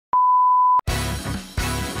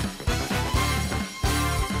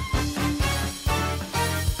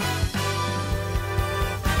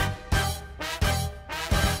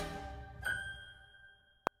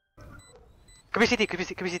be CT, could be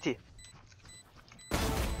CT.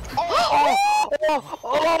 Oh,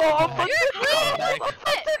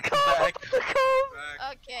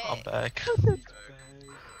 Okay. I'm back.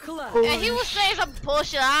 And he was saying some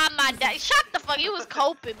bullshit. I'm not that. Shut the fuck. He was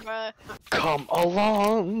coping, bro. Come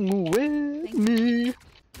along with me.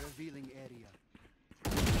 Revealing area.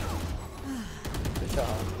 Good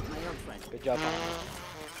job. Good job.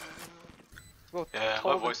 Yeah,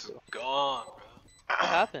 my voice is gone, bro. What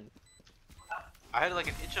happened? I had like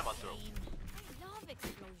an itch in my throat.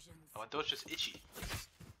 My throat's just itchy.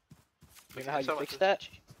 You know how you fix that?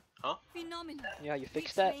 Huh? You know how you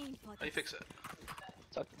fix that? How do you fix it?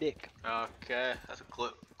 Suck dick. Okay, that's a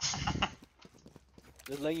clip.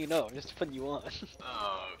 Just letting you know, I'm just putting you on.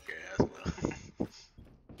 Oh, okay, that's a clip.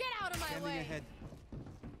 Get out of my Standing way. ahead.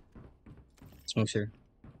 Smoke's here.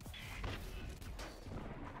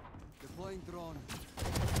 Deploying drone.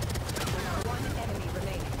 One enemy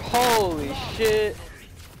remaining. Holy shit!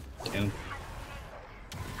 Two.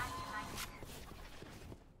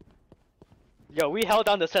 Yo, we held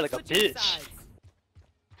down the set like a Switching bitch. sides.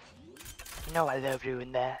 You know I love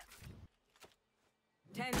doing that.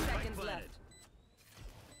 10 seconds left.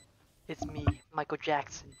 It's me, Michael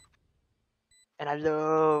Jackson. And I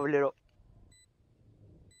love little...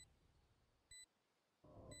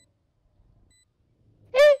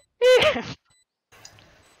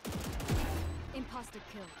 Imposter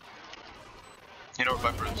kill. You know what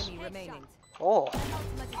Viper is? Enemy remaining. Oh.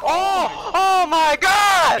 Oh my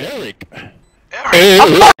god! Eric.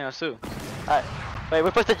 Yeah, Sue. Alright. Wait,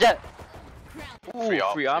 we pushed the jet. Ooh, Free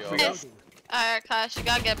off, free off. Alright, Clash, you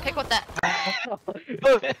gotta get a pick with that.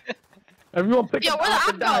 Everyone pick Yo, where the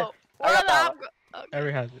op go? Where the op go? Okay.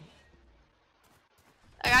 Eric has it.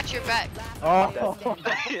 I got your back. Oh.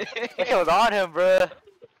 It was on him, bruh.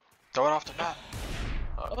 Throw it off the map.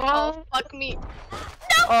 Oh, fuck me.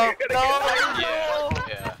 Oh, no.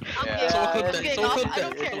 Yeah. I'm Yeah. getting off. I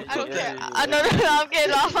don't care. I don't care. I'm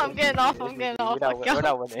getting off. I'm getting off. We're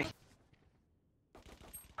not winning.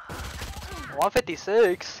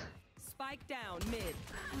 156. Spike down mid.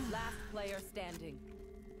 Last player standing.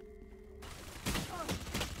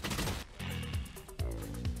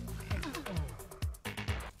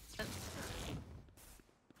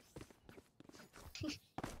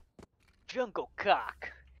 Jungle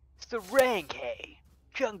cock. Saranghae.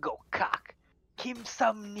 Jungle cock.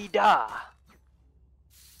 Kimsamnida.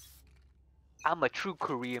 I'm a true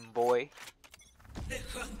Korean boy.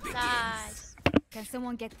 Nice. Can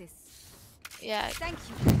someone get this? Yeah. Thank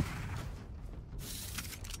you.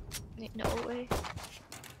 No way.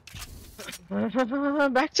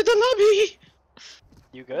 Back to the lobby.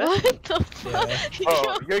 You good? What the fuck?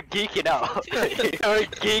 Oh, you're geeking out. You're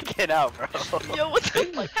geeking out, bro. Yo, what the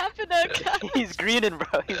fuck happened to that guy? He's greening,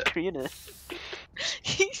 bro. He's greening.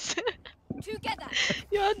 He said, Together.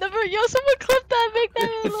 yo, never, yo, someone clip that, make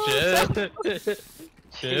that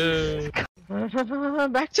Chill.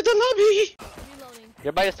 Back to the lobby. reloading.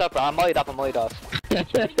 You're by yourself, bro. I'm mullied off. I'm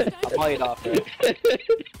mullied off, bro.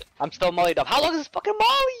 I'm still mullied off. How long is this fucking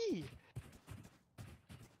molly?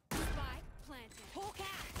 Spike planted. Hawk out.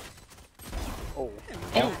 Oh.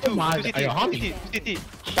 Oh, come on. CT, Are you happy? CT.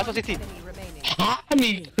 That's what CT. Enemy remaining. I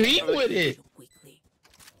mean, clean with it.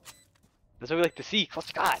 That's what we like to see. Oh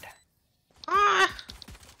God. Ah.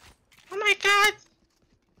 Oh my god.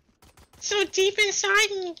 So deep inside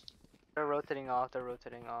me. They're rotating off. They're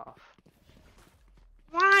rotating off.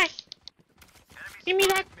 Why? Give me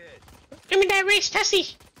that. Give me that race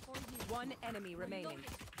Tessie. One enemy remaining.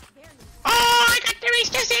 Oh, I got the race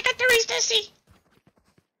Tessie. I got the race Tessie.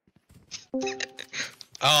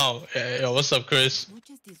 Oh, yeah, yo, what's up, Chris?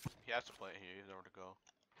 He has to play it here. He knows where to go.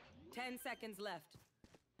 10 seconds left.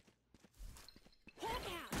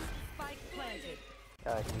 Spike planted.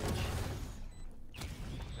 God, huge.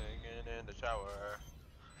 Singing in the shower.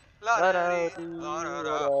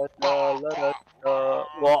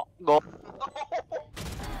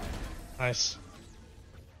 Nice.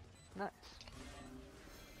 Nice.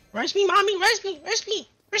 Rush me, mommy. Rush me. Rush me.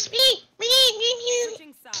 Rush me.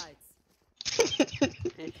 Switching sides.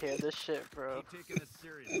 You hear this shit, bro. Taking this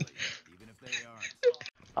seriously, even if they aren't.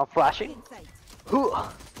 I'm flashing. Ooh.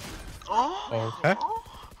 Okay.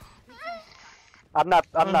 I'm not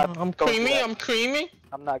I'm going through creamy. that. I'm creamy.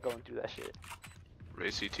 I'm not going through that shit.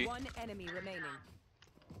 Raise CT. One enemy remaining.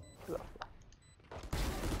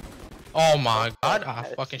 Oh my god, I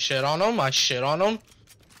fucking shit on him. I shit on him.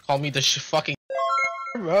 Call me the fucking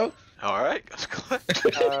bro. Alright, that's good.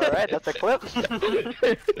 Alright, that's a clip.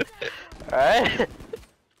 Alright.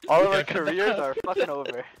 All of our careers are fucking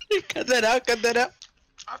over. Cut that out, cut that out.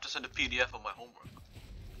 I have to send a PDF of my homework.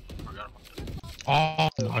 Forgot about that. Oh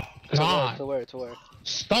my god. To where?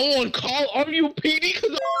 Someone call RUPD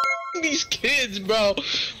because of these kids, bro.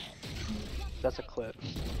 That's a clip.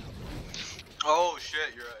 Oh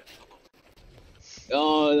shit, you're right.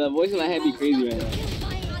 Oh, the voice in my head be crazy right now.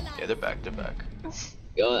 Yeah, they're back.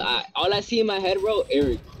 Yo, all I see in my head, bro,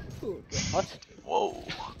 Eric. What? Whoa.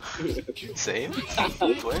 Same?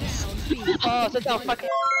 Twins? Oh, sit down, fucking.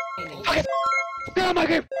 Get out my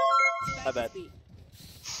game! My bad. You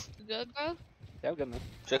good, bro? Yeah, I'm good, man.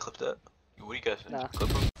 Should I clip that? What do you guys think? Nah. Clip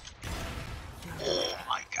them? Oh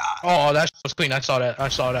my god. Oh, that was clean. I saw that.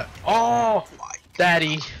 Oh, my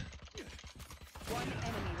daddy. One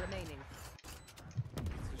enemy remaining.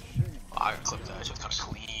 I can clip that. It's just kind of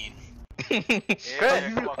clean.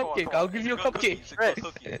 Chris, come on, cupcake. I'll give you a cupcake. It's a good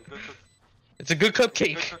cookie. It's a good cookie. It's a good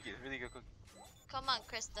cupcake. Good cookie. Really good cookie. Come on,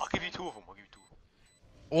 Krista. I'll give you two of them.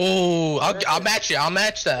 Oh, I'll match it. I'll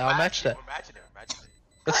match that. We're matching it.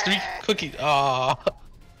 That's 3 cookies. Oh.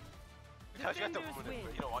 You have to ruin it,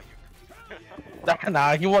 but you don't want you.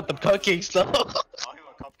 Nah, you want the cupcakes though. Oh, you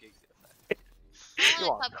want cupcakes. You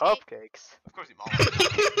want cupcakes? Of course you want.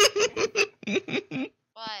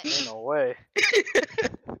 What? Ain't no way.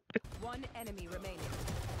 One enemy remaining.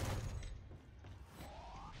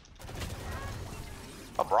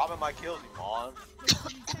 I'm robbing my kills, you mom.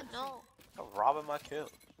 No, I'm robbing my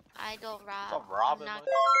kills. I don't rob. Stop robbing I'm my. not-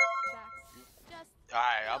 Just,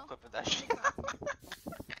 Alright, I'm clipping that shit.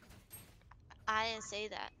 I didn't say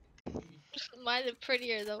that. Mine is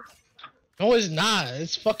prettier though. No, it's not.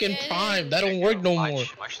 It's fucking Yeah. prime. That don't work no more.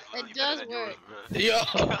 It does work. Yo.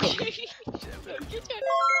 Get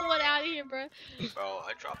your one out of here, bro. Bro,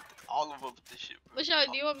 I dropped all of them with this shit, bro. Michelle,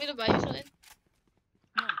 do you want me to buy you something?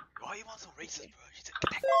 Why you want so racist, bro? She said,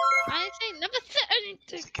 get that I didn't say, never said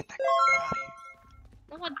anything. get that out of here.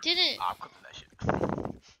 No, I didn't. I'm clipping that shit.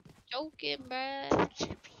 Joking, bruh.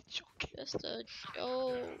 Joking. Just a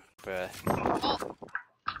joke. Bruh. Oh,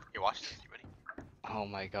 Here, watch this. You ready? Oh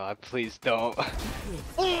my god, please don't.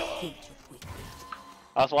 I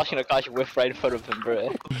was watching Akash whiff right in front of him,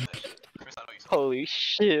 bruh. Chris, I know you saw. Holy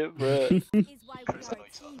shit, bruh. Is why we Chris, I are know a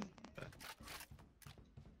you saw. team.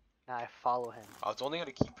 Now I follow him. I was only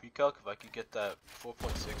gonna keep pre-calc if I could get that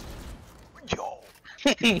 4.6. Yo.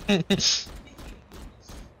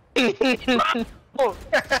 Oh.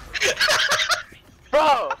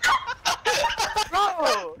 Bro!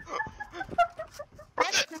 Bro!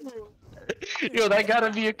 Yo, that gotta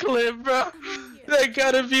be a clip, bro. That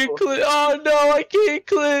gotta be a clip. Oh no, I can't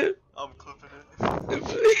clip. I'm clipping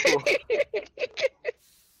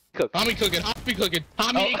Cook. Tommy cooking.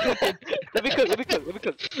 Tommy ain't cooking. Let me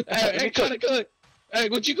cook. Hey, trying to cook. Hey,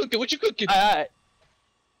 what you cooking? Alright.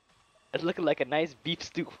 It's looking like a nice beef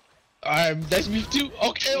stew. Alright, that's beef too.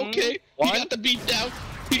 Okay. One. He got the beef down.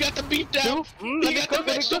 He got the Let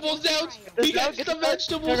vegetables me cook. down. This He got down, the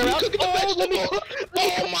vegetables. turn He around. cooking the Oh, let me vegetables. cook.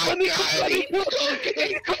 Oh my Let me god. cook. He's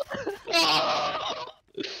cooking. Oh.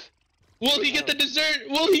 Will he get the dessert?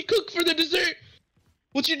 Will he cook for the dessert?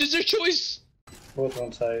 What's your dessert choice? Both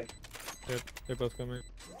on side. They're both coming.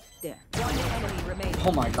 There. One enemy remaining.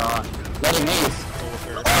 Oh my god. What an ace.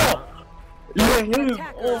 Oh! Yeah, him.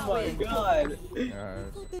 Attackers Oh my win. god.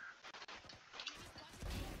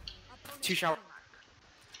 Two shower.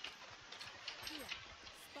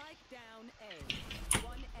 Spike down A.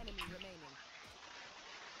 One enemy remaining.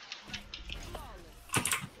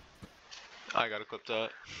 Flawless. I gotta clip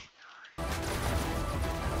that.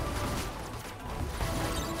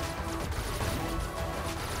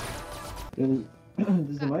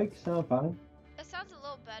 Does the mic sound fine? it sounds a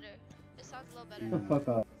little better. Shut the fuck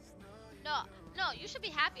up. No, you should be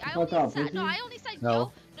happy. I Fuck only up, said pussy. no. I only said No.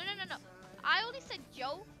 yo. No. I only said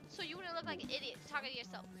yo, so you wouldn't look like an idiot talking to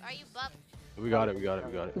yourself. Are you buff? We got it.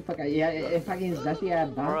 The fuck, yeah, if I can zesty ass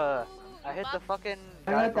bomb. Bruh. I hit the fucking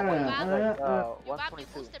I guy got for that, like, You bomb? You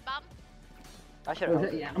 122. boosted bomb? I Oh, should've.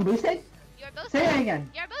 is it- yeah, I'm boosted? You're boosted. Say that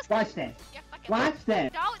again. You're boosted. Watch this. You're fucking Watch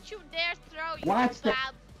this. Don't you dare throw you Watch this.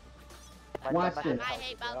 bomb. Watch this. I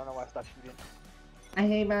hate I don't know why I stopped shooting. I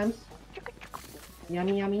hate bombs.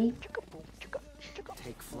 Yummy, yummy.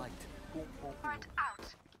 Take flight.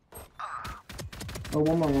 Oh,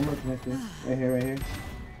 one more connector. Right here.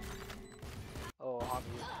 Oh, on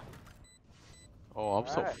you. Oh, I'm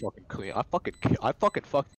so Alright. fucking clean. I fucking dude.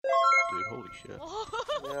 Holy shit.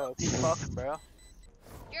 Yo, keep fucking, bro.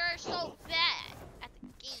 You're so bad at the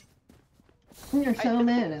game. You're so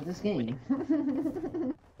mad at this game.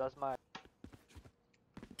 That's my.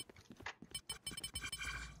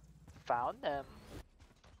 Found them.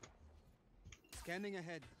 Scanning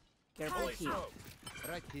ahead. Careful here.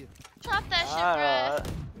 Right here. Drop that Alright.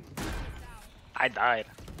 shit, I died.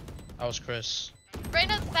 That was Chris. bruh. Bring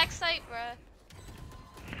us backside, bruh.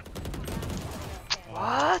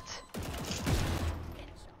 What?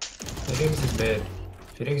 Phoenix is mid.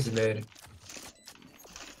 Phoenix is mid.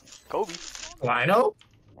 Kobe. Lino?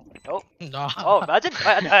 Oh. No. Oh, imagine.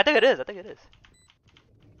 I think it is. I think it is.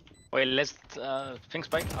 Wait, let's pink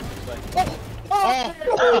spike. Pink spike.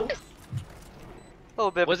 Oh. A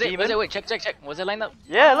little bit. Was of it? Was it? Wait, check. Was it lined up?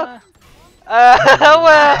 Yeah, look.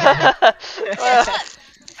 Well.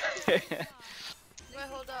 Wait,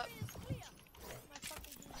 hold up.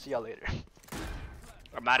 See y'all later.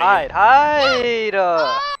 I'm out of here. Hide.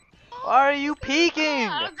 Why are you peeking?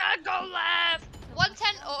 I gotta go left.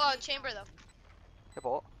 110. Oh, chamber though. Hey,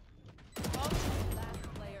 ball. Last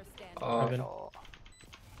player standing. No.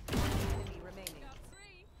 Enemy remaining.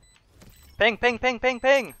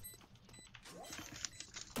 Ping.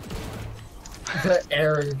 The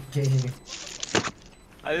error game.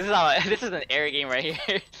 This is not. This is an air game right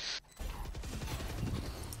here.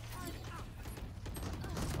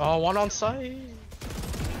 Oh, one on site.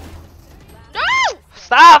 No!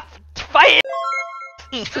 Stop fighting.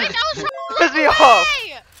 Wait, I was trying to Piss run me away. off.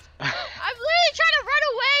 I'm literally trying to run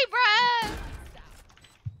away, bruh.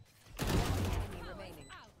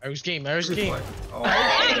 Eric's game. Oh,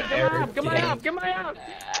 Come on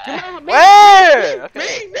up. Where?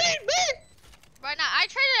 Okay. Me. Right now, I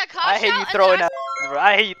traded a cost I hate you out throwing and us, bro.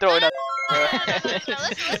 I hate you throwing us. No,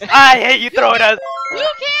 listen. I hate you throwing us. You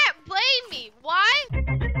can't blame me. Why?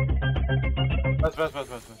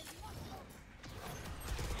 Best.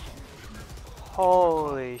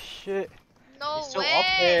 Holy shit. No He's still way. up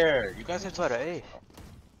there. You guys have What to. a ace.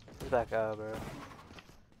 He's back out, bro.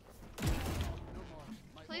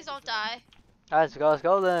 Please don't die. Let's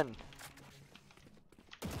go then.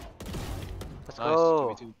 Let's Nice.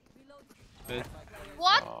 go. 2v2. Mid.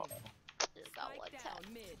 What? Oh, Just got one tap.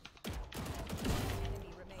 Mid.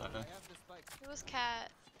 okay. It was cat.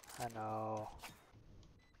 I know.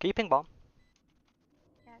 Can you ping bomb?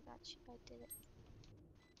 Yeah, I got you. I did it.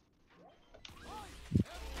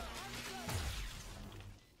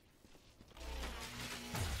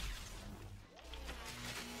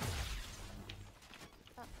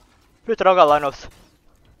 Who throw got lineups?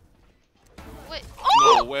 Wait.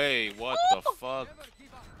 No Oh! way. What the fuck?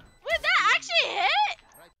 Wait, that actually hit?